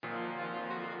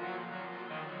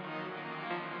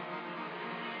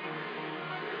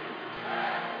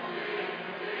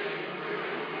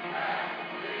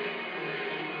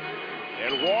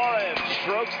Warren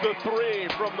strokes the three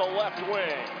from the left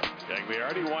wing.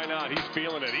 Gagliardi, why not? He's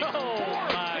feeling it.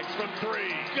 Max from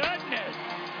three. Goodness.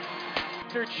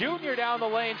 Jr. down the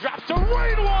lane, drops to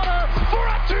Rainwater for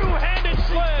a two-handed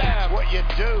slam. That's what you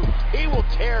do. He will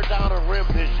tear down a rim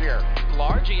this year.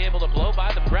 Largy able to blow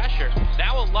by the pressure.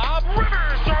 Now a lob.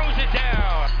 Rivers throws it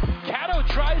down. Cato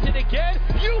tries it again.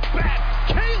 You bet.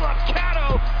 Caleb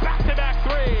Cato, back-to-back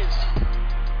threes.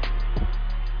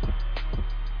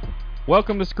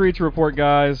 Welcome to Screech Report,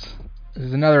 guys. This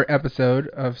is another episode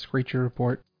of Screecher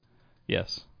Report.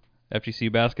 Yes, FGC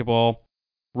basketball.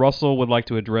 Russell would like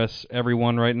to address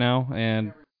everyone right now,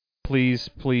 and please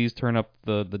turn up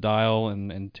the dial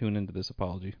and tune into this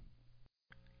apology.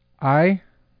 I,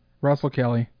 Russell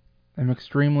Kelly, am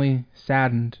extremely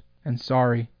saddened and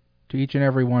sorry to each and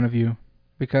every one of you,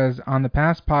 because on the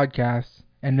past podcasts,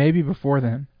 and maybe before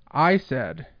then, I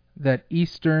said that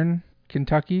Eastern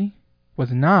Kentucky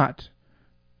was not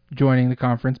joining the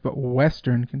conference, but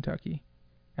Western Kentucky,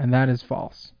 and that is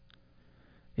false.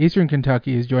 Eastern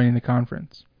Kentucky is joining the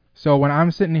conference. So when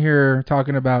I'm sitting here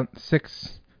talking about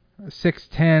 6'10",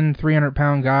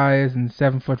 300-pound guys and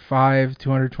 7'5",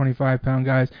 225-pound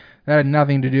guys, that had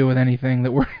nothing to do with anything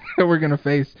that we're going to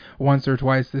face once or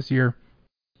twice this year.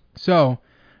 So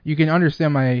you can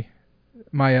understand my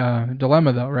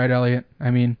dilemma, though, right, Elliot?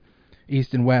 I mean,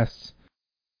 East and West.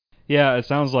 Yeah, it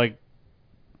sounds like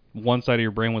one side of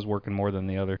your brain was working more than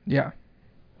the other. Yeah.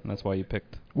 And that's why you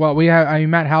picked. Well, we have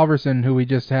Matt Halverson, who we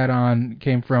just had on,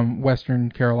 came from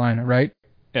Western Carolina, right?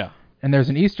 Yeah. And there's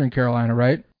an Eastern Carolina,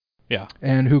 right? Yeah.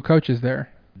 And who coaches there?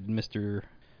 Mr.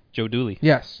 Joe Dooley.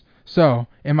 Yes. So,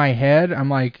 in my head, I'm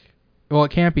like, well,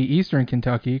 it can't be Eastern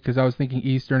Kentucky, because I was thinking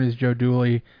Eastern is Joe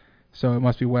Dooley, so it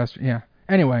must be Western. Yeah.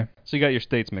 Anyway. So you got your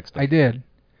states mixed up. I did.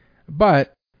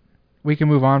 But we can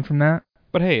move on from that.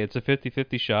 But hey, it's a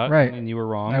 50-50 shot. Right. And you were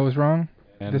wrong. I was wrong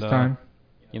this time.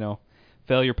 You know,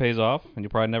 failure pays off, and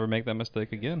you'll probably never make that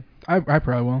mistake again. I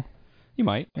probably will. You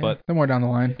might, Yeah, but somewhere down the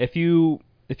line. If you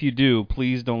do,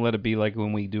 please don't let it be like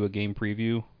when we do a game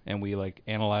preview and we like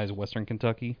analyze Western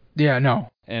Kentucky. Yeah, no.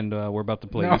 And we're about to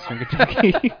play Eastern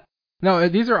Kentucky. No,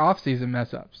 these are off-season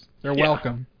mess-ups. They're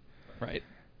welcome. Right.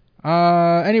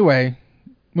 Anyway,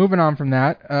 moving on from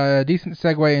that, decent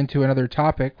segue into another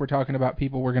topic. We're talking about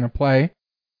people we're going to play.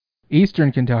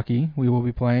 Eastern Kentucky, we will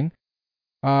be playing.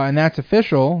 And that's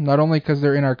official, not only because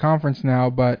they're in our conference now,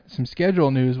 but some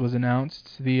schedule news was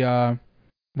announced. The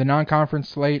non-conference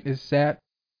slate is set.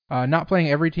 Not playing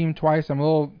every team twice. I'm a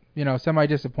little,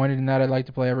 semi-disappointed in that. I'd like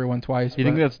to play everyone twice. Do you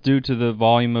think that's due to the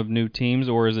volume of new teams,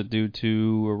 or is it due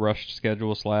to a rushed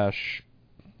schedule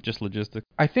 / just logistics?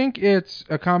 I think it's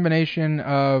a combination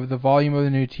of the volume of the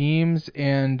new teams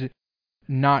and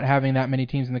not having that many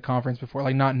teams in the conference before,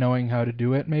 like not knowing how to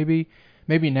do it, maybe.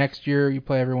 Maybe next year you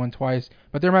play everyone twice,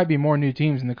 but there might be more new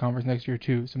teams in the conference next year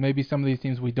too, so maybe some of these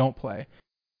teams we don't play.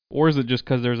 Or is it just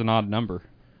because there's an odd number?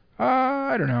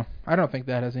 I don't know. I don't think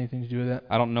that has anything to do with it.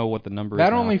 I don't know what the number is.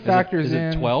 That only factors in...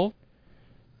 Is it 12?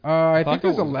 I think it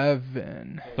was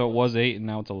 11. So it was 8 and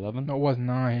now it's 11? No, it was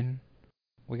 9.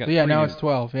 So now it's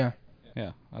 12, yeah.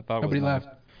 Yeah, I thought Nobody it was 9.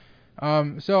 Left.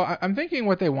 So I'm thinking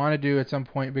what they want to do at some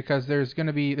point, because there's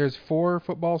 4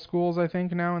 football schools, I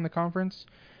think, now in the conference,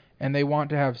 and they want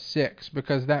to have 6,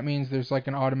 because that means there's like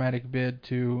an automatic bid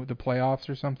to the playoffs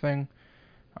or something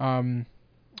in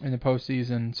the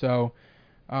postseason. So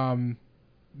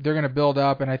they're going to build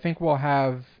up, and I think we'll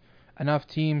have enough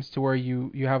teams to where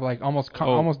you have like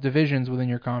almost divisions within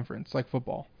your conference, like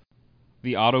football.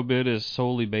 The auto bid is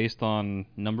solely based on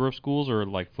number of schools or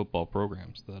like football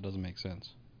programs? That doesn't make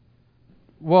sense.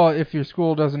 Well, if your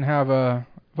school doesn't have a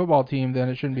football team, then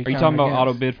it shouldn't be. Are you talking about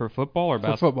auto bid for football or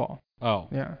basketball? For football. Oh.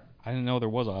 Yeah. I didn't know there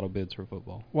was auto bids for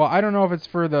football. Well, I don't know if it's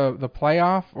for the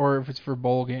playoff or if it's for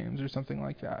bowl games or something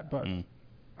like that, but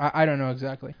I don't know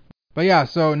exactly. But yeah,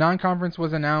 so non-conference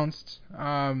was announced.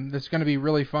 This is going to be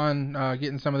really fun,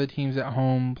 getting some of the teams at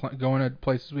home, going to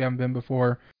places we haven't been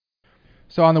before.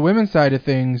 So on the women's side of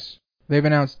things, they've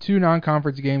announced 2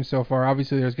 non-conference games so far.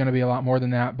 Obviously, there's going to be a lot more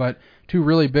than that, but 2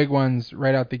 really big ones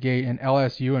right out the gate in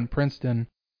LSU and Princeton.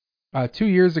 2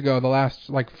 years ago, the last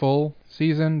full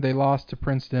season, they lost to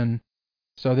Princeton.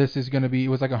 So this is going to be, it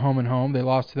was like a home and home. They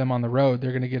lost to them on the road.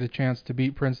 They're going to get a chance to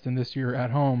beat Princeton this year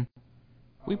at home.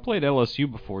 We played LSU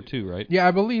before too, right? Yeah,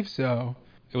 I believe so.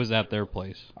 It was at their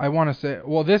place. I want to say,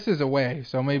 well, this is away,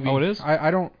 so maybe. Oh, it is? I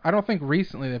don't think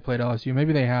recently they played LSU.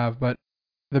 Maybe they have, but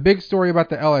the big story about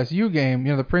the LSU game,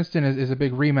 the Princeton is a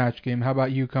big rematch game. How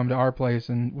about you come to our place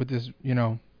and with this,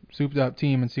 souped up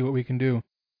team and see what we can do?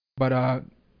 But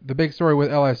the big story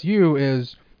with LSU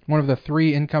is one of the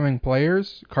 3 incoming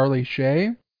players, Carly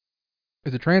Shea.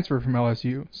 is a transfer from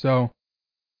LSU. So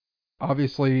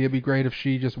obviously it'd be great if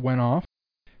she just went off.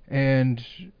 And,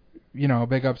 a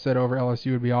big upset over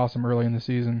LSU would be awesome early in the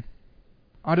season.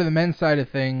 On to the men's side of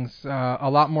things, a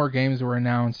lot more games were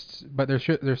announced, but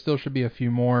there still should be a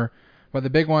few more. But the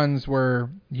big ones were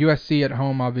USC at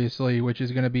home, obviously, which is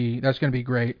that's going to be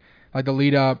great. Like the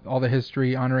lead up, all the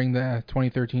history, honoring the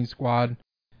 2013 squad.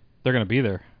 They're going to be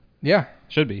there. Yeah.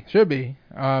 Should be.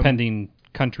 Pending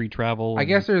country travel. I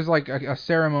guess there's like a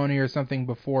ceremony or something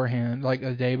beforehand, like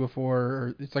a day before,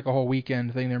 or it's like a whole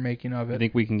weekend thing they're making of it. I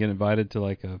think we can get invited to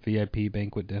like a VIP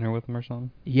banquet dinner with them or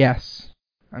something. Yes.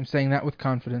 I'm saying that with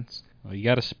confidence. Well, you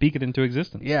got to speak it into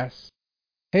existence. Yes.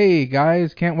 Hey,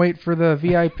 guys, can't wait for the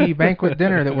VIP banquet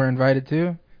dinner that we're invited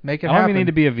to. Make it happen. I don't even need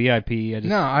to be a VIP.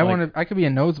 I could be a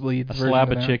nosebleed. A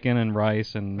slab of chicken and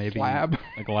rice and maybe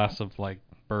a glass of like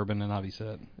bourbon and I'll be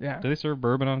set. Yeah. Do they serve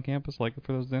bourbon on campus like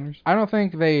for those dinners? I don't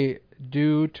think they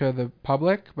do to the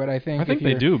public, but I think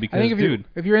they do because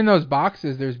if you're in those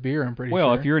boxes, there's beer. I'm pretty sure.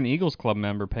 Well, if you're an Eagles Club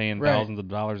member paying thousands of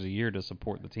dollars a year to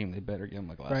support the team, they better give them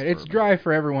a glass. Right. Of It's bourbon. dry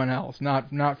for everyone else, not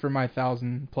for my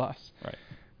 1,000 plus.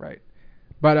 Right.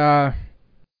 But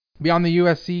beyond the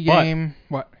USC game,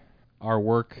 what? Our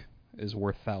work is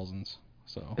worth thousands.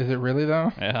 So. Is it really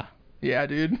though? Yeah. Yeah,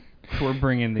 dude. We're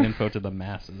bringing the info to the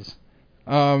masses.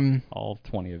 All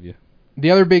 20 of you. The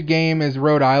other big game is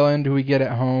Rhode Island, who we get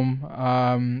at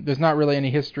home. There's not really any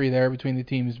history there between the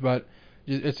teams, but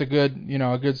it's a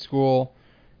good school,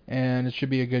 and it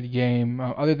should be a good game.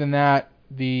 Other than that,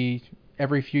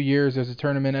 every few years there's a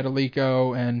tournament at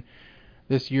Alico, and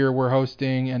this year we're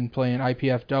hosting and playing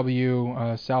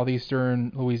IPFW,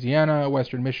 Southeastern Louisiana,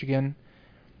 Western Michigan,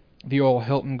 the old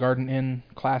Hilton Garden Inn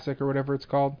Classic or whatever it's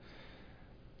called.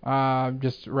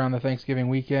 Just around the Thanksgiving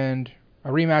weekend. A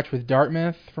rematch with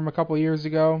Dartmouth from a couple years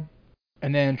ago,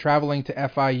 and then traveling to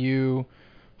FIU,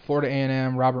 Florida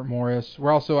A&M, Robert Morris.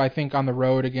 We're also, I think, on the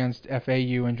road against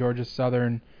FAU and Georgia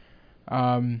Southern,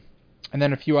 and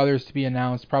then a few others to be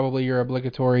announced. Probably your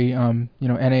obligatory,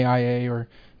 NAIA or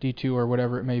D2 or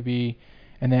whatever it may be,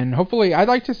 and then hopefully I'd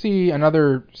like to see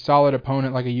another solid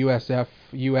opponent like a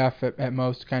UF at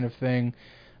most kind of thing.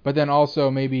 But then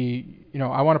also maybe,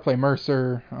 I want to play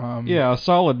Mercer. A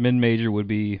solid mid-major would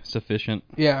be sufficient.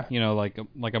 Yeah. Like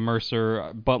a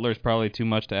Mercer. Butler's probably too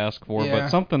much to ask for, yeah. But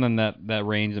something in that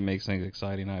range that makes things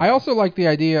exciting. I also like the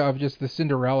idea of just the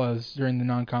Cinderellas during the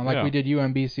non-con. Like we did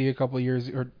UMBC a couple of years,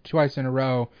 or twice in a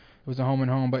row. It was a home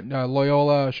and home. But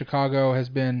Loyola, Chicago has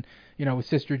been, with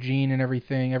Sister Jean and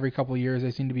everything. Every couple of years they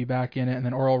seem to be back in it. And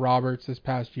then Oral Roberts this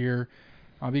past year.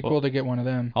 It'd be cool to get one of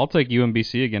them. I'll take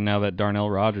UMBC again now that Darnell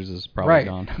Rogers is probably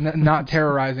gone. Not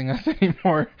terrorizing us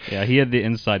anymore. Yeah, he had the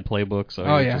inside playbook, so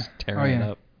he was just tearing it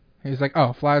up. He was like,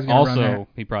 Fly's going to run that. Also,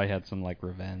 he probably had some,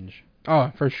 revenge.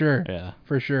 Oh, for sure. Yeah.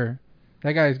 For sure.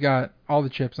 That guy's got all the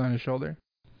chips on his shoulder.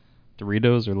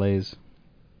 Doritos or Lay's?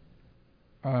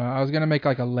 I was going to make,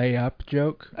 a layup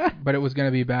joke, but it was going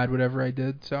to be bad whatever I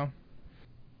did, so.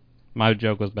 My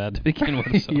joke was bad to begin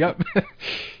with. So. Yep.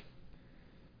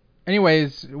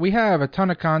 Anyways, we have a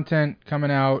ton of content coming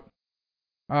out.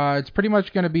 It's pretty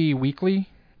much going to be weekly.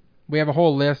 We have a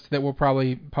whole list that we'll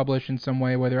probably publish in some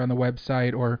way, whether on the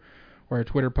website or a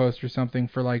Twitter post or something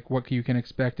for what you can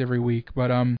expect every week.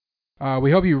 But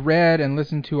we hope you read and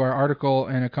listened to our article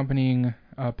and accompanying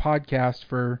podcast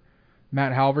for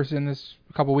Matt Halverson this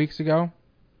a couple weeks ago.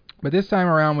 But this time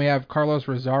around, we have Carlos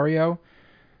Rosario,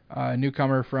 a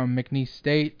newcomer from McNeese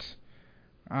State.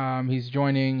 He's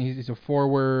joining. He's a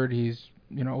forward. He's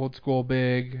old school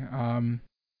big.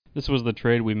 This was the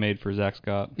trade we made for Zach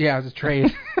Scott. Yeah, it was a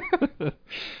trade.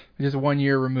 Just 1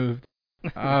 year removed.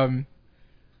 We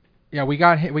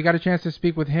got a chance to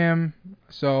speak with him,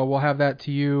 so we'll have that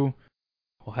to you.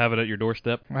 We'll have it at your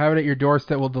doorstep.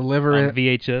 We'll deliver on it.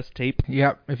 VHS tape.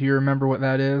 Yep, if you remember what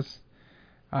that is.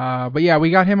 But yeah,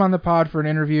 we got him on the pod for an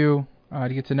interview. To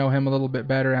get to know him a little bit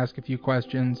better, ask a few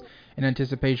questions in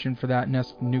anticipation for that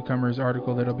Newcomers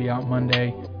article that'll be out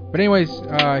Monday. But anyways,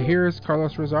 here's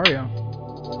Carlos Rosario.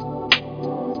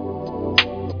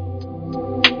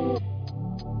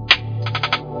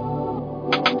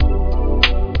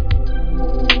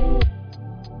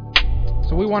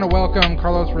 So we want to welcome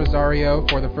Carlos Rosario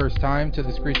for the first time to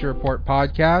the Screecher Report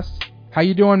podcast. How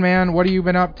you doing, man? What have you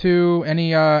been up to?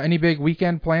 Any big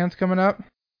weekend plans coming up?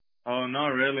 Oh, not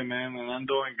really, man. I'm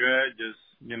doing good. Just,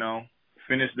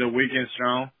 finish the weekend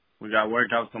strong. We got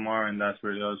workouts tomorrow, and that's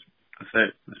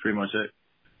it. That's pretty much it.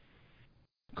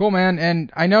 Cool, man.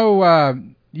 And I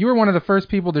know you were one of the first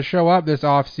people to show up this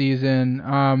off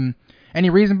season.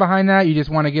 Any reason behind that? You just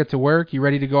want to get to work? You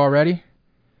ready to go already?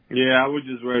 Yeah, I was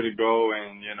just ready to go,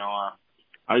 and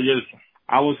I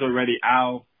I was already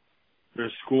out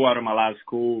of my last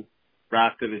school right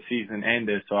after the season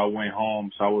ended, so I went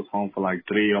home. So I was home for like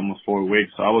 3, almost 4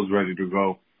 weeks, so I was ready to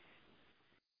go.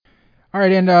 All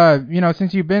right, and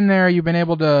since you've been there, you've been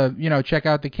able to, check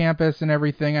out the campus and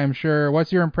everything, I'm sure.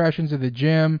 What's your impressions of the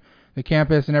gym, the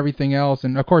campus, and everything else,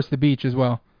 and of course the beach as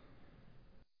well?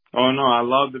 Oh no, I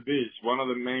love the beach. One of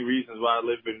the main reasons why I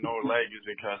live in North Lake is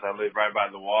because I live right by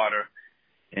the water,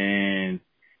 and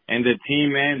the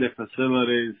team, man, the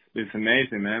facilities, it's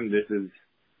amazing, man. This is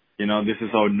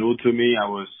all new to me. I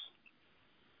was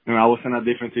in a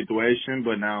different situation,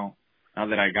 but now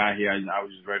that I got here, I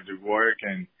was just ready to work,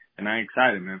 and I'm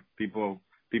excited, man. People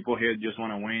here just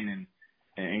want to win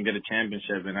and get a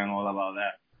championship, and I'm all about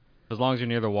that. As long as you're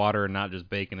near the water and not just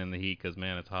baking in the heat, because,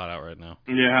 man, it's hot out right now.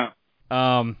 Yeah.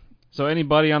 So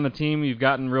anybody on the team you've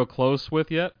gotten real close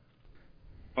with yet?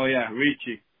 Oh, yeah,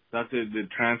 Richie. That's the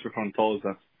transfer from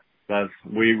Tulsa.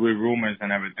 We roommates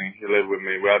and everything. He lived with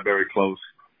me. We are very close.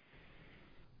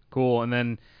 Cool. And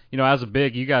then, as a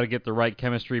big, you got to get the right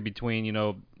chemistry between,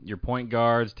 your point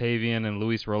guards, Tavian and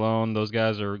Luis Rolón. Those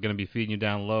guys are going to be feeding you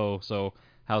down low. So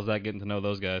how's that getting to know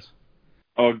those guys?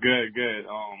 Oh, good.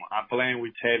 I'm playing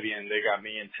with Tavian. They got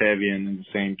me and Tavian in the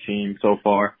same team so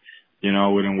far. With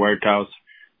the workouts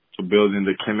to building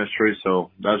the chemistry. So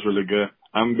that's really good.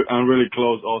 I'm really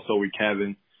close also with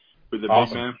Kevin, with the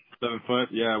big man, 7 foot.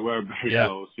 Yeah, we're very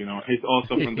close. He's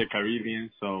also from the Caribbean.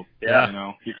 So,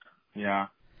 yeah.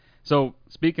 So,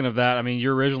 speaking of that, I mean,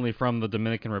 you're originally from the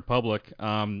Dominican Republic.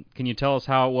 Can you tell us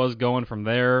how it was going from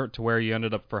there to where you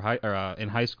ended up in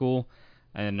high school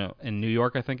and in New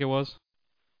York, I think it was?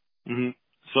 Mm-hmm.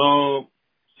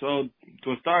 So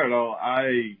to start off,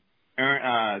 I earned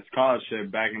a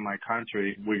scholarship back in my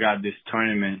country. We got this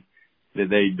tournament that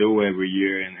they do every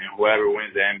year, and whoever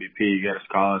wins the MVP get a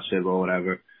scholarship or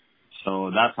whatever. So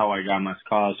that's how I got my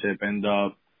scholarship. Ended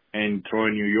up in Troy,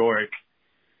 New York,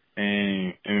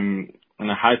 and in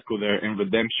a high school there in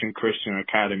Redemption Christian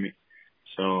Academy.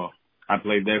 So I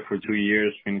played there for 2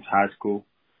 years, finished high school,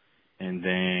 and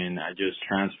then I just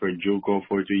transferred JUCO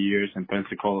for 2 years in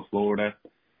Pensacola, Florida.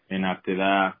 And after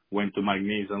that, went to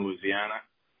McNeese in Louisiana,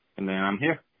 and then I'm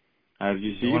here. As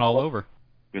you see, went all over.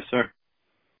 Yes, sir.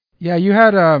 Yeah, you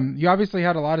obviously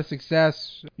had a lot of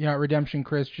success, at Redemption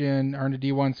Christian, earned a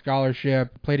D1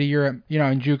 scholarship, played a year at,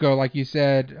 in JUCO, like you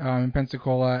said, in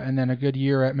Pensacola, and then a good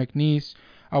year at McNeese.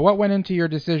 What went into your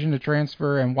decision to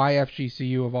transfer, and why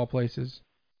FGCU of all places?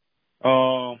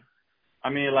 I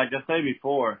mean, like I said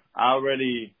before, I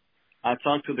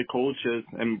talked to the coaches,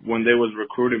 and when they was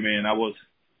recruiting me, and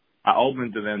I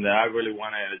opened to them that I really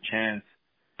wanted a chance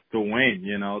to win,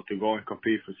 to go and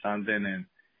compete for something,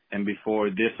 and before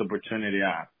this opportunity,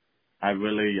 I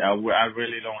really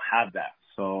don't have that.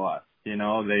 So,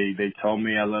 they told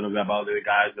me a little bit about the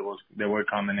guys that were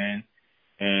coming in,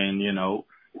 and,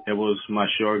 it was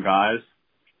mature guys.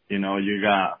 You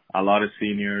got a lot of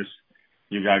seniors.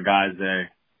 You got guys that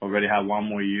already have 1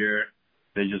 more year.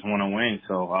 They just want to win.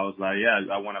 So I was like, yeah,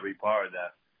 I want to be part of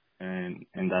that.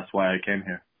 And that's why I came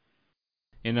here.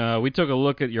 And we took a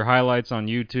look at your highlights on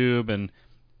YouTube, and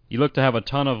you look to have a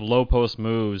ton of low post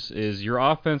moves. Is your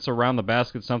offense around the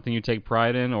basket something you take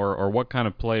pride in, or what kind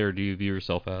of player do you view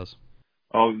yourself as?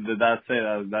 Oh, that's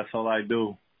it. That's all I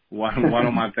do. One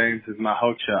of my things is my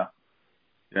hook shot.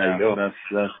 Yeah,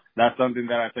 that's something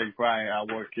that I take pride in. I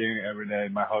work in every day.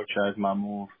 My hook shot is my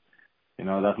move.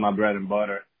 That's my bread and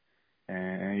butter.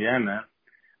 And yeah, man,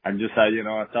 I'm just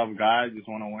a tough guy. Just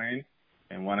want to win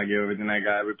and want to give everything I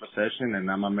got every possession. And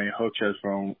I'm a main hook shot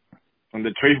from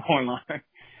the 3-point line.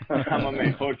 I'm a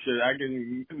main hook shot. I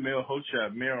can hook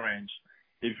shot mid-range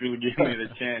if you give me the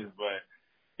chance. But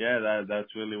yeah,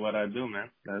 that's really what I do, man.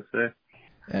 That's it.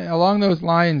 Along those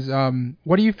lines,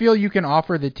 what do you feel you can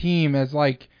offer the team as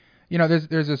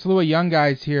there's a slew of young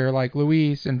guys here like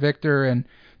Luis and Victor and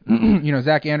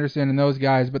Zach Anderson and those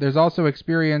guys, but there's also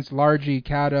experienced Largy,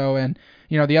 Cato, and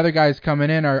the other guys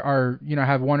coming in are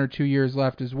have 1 or 2 years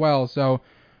left as well. So,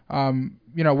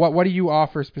 what do you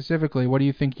offer specifically? What do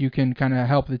you think you can kind of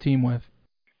help the team with?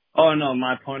 Oh no,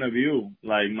 my point of view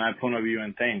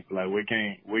and things like we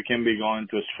can be going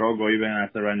to a struggle even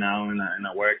after right now in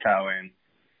a workout, and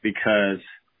because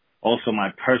also my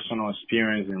personal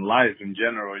experience in life in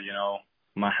general,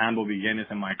 my humble beginnings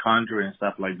in my country and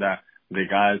stuff like that. The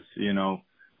guys,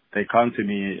 they come to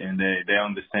me and they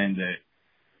understand that,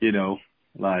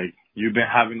 like you've been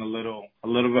having a little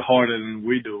bit harder than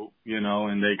we do,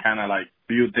 and they kind of like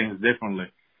view things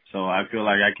differently. So I feel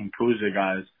like I can push the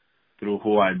guys through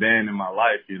who I've been in my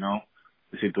life, the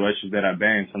situations that I've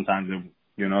been. Sometimes they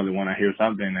want to hear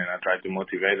something, and I try to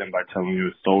motivate them by telling you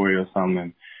a story or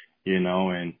something, and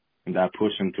and that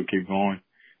pushed him to keep going.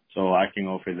 So I can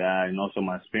offer that, and also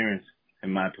my experience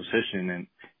in my position, and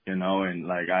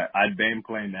like I'd been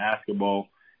playing basketball,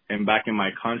 and back in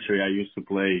my country I used to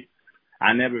play.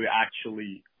 I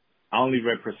only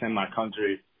represent my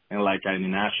country in like a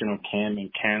national camp in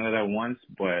Canada once,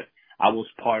 but I was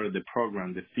part of the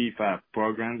program, the FIBA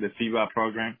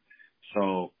program.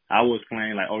 So I was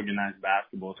playing like organized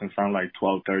basketball since I'm like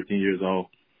 12, 13 years old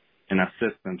in a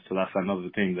system. So that's another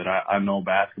thing that I know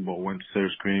basketball, went to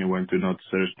serve screen, went to not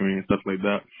serve screen, stuff like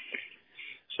that.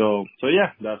 So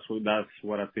yeah, that's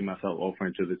what I see myself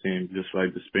offering to the team, just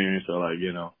like the experience of like,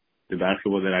 the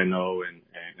basketball that I know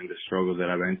and the struggles that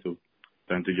I've been to,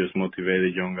 trying to just motivate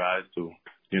the young guys to,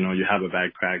 you have a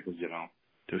bad practice,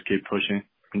 just keep pushing,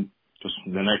 just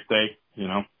the next day,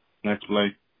 next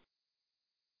play.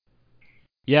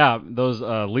 Yeah, those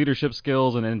leadership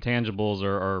skills and intangibles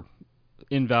are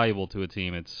invaluable to a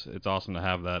team. It's awesome to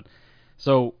have that.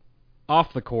 So,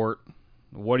 off the court,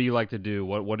 what do you like to do?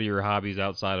 What are your hobbies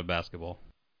outside of basketball?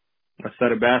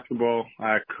 Outside of basketball,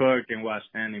 I cook and watch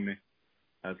anime.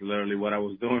 That's literally what I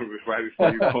was doing right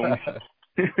before you called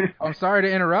me. I'm sorry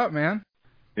to interrupt, man.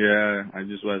 Yeah, I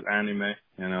just watch anime,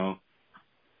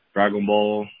 Dragon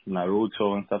Ball,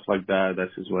 Naruto, and stuff like that.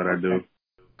 That's just what I do.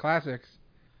 Classics.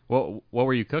 What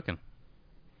were you cooking?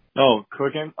 Oh,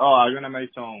 cooking? Oh, I'm gonna make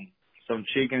some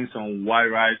chicken, some white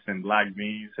rice, and black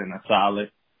beans, and a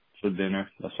salad for dinner.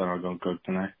 That's what I'm gonna cook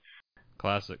tonight.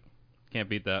 Classic. Can't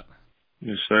beat that.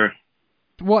 Yes, sir.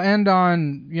 We'll end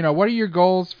on, what are your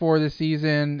goals for the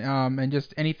season, and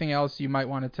just anything else you might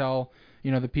want to tell,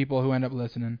 the people who end up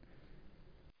listening.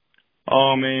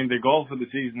 Oh, man, the goal for the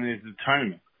season is the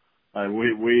tournament. Like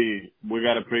we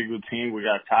got a pretty good team. We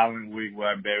got talent.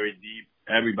 We're very deep.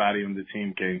 Everybody on the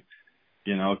team can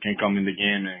come in the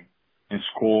game and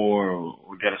score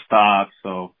or get a stop.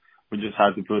 So we just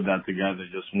have to put that together.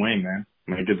 Just win, man.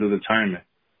 Make it to the tournament.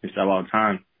 It's about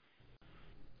time.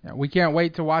 Yeah, we can't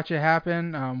wait to watch it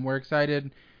happen. We're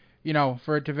excited,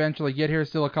 for it to eventually get here.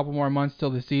 Still a couple more months till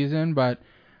the season, but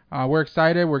we're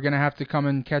excited. We're going to have to come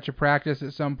and catch a practice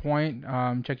at some point,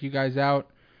 check you guys out.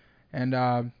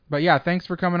 And but yeah, thanks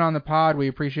for coming on the pod. We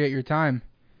appreciate your time.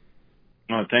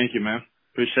 Oh, thank you, man.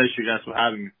 Appreciate you guys for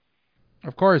having me.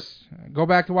 Of course. Go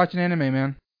back to watching anime,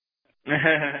 man.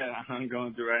 I'm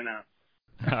going to right now.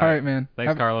 All right, man.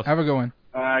 Thanks, Carlos. Have a good one.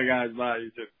 All right, guys. Bye. You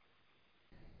too.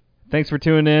 Thanks for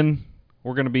tuning in.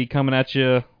 We're going to be coming at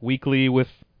you weekly with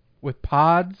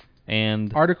pods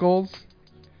and articles.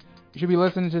 You should be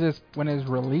listening to this when it is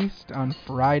released on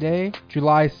Friday,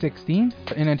 July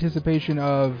 16th, in anticipation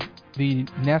of the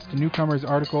Nest Newcomers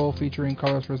article featuring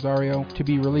Carlos Rosario to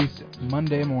be released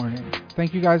Monday morning.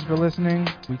 Thank you guys for listening.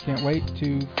 We can't wait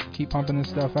to keep pumping this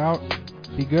stuff out.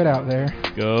 Be good out there.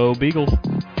 Go Beagles.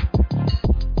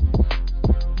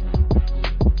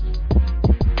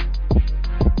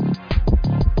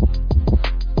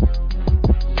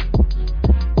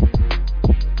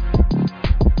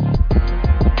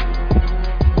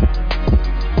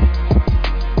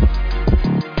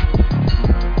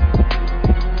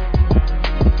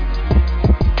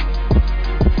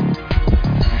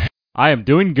 I am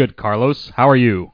doing good, Carlos. How are you?